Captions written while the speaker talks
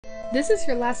This is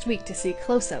your last week to see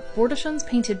close-up Bourdichon's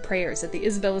painted prayers at the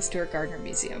Isabella Stewart Gardner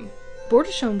Museum.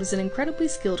 Bourdichon was an incredibly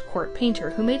skilled court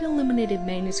painter who made illuminated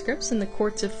manuscripts in the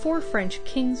courts of 4 French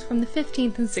kings from the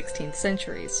 15th and 16th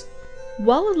centuries.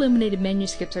 While illuminated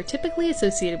manuscripts are typically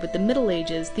associated with the Middle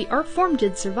Ages, the art form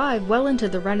did survive well into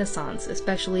the Renaissance,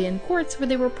 especially in courts where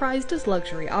they were prized as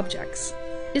luxury objects.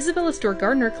 Isabella Stewart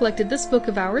Gardner collected this book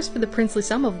of hours for the princely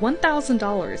sum of $1,000 in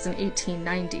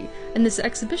 1890, and this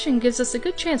exhibition gives us a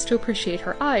good chance to appreciate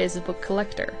her eye as a book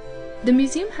collector. The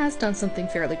museum has done something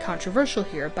fairly controversial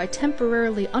here by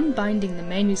temporarily unbinding the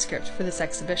manuscript for this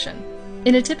exhibition.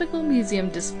 In a typical museum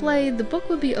display, the book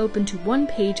would be open to one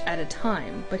page at a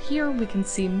time, but here we can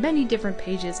see many different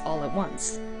pages all at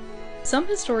once. Some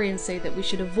historians say that we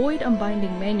should avoid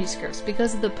unbinding manuscripts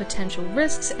because of the potential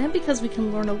risks and because we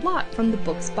can learn a lot from the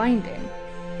book's binding.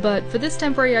 But for this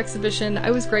temporary exhibition, I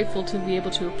was grateful to be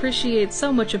able to appreciate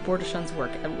so much of Bourdichon's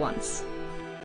work at once.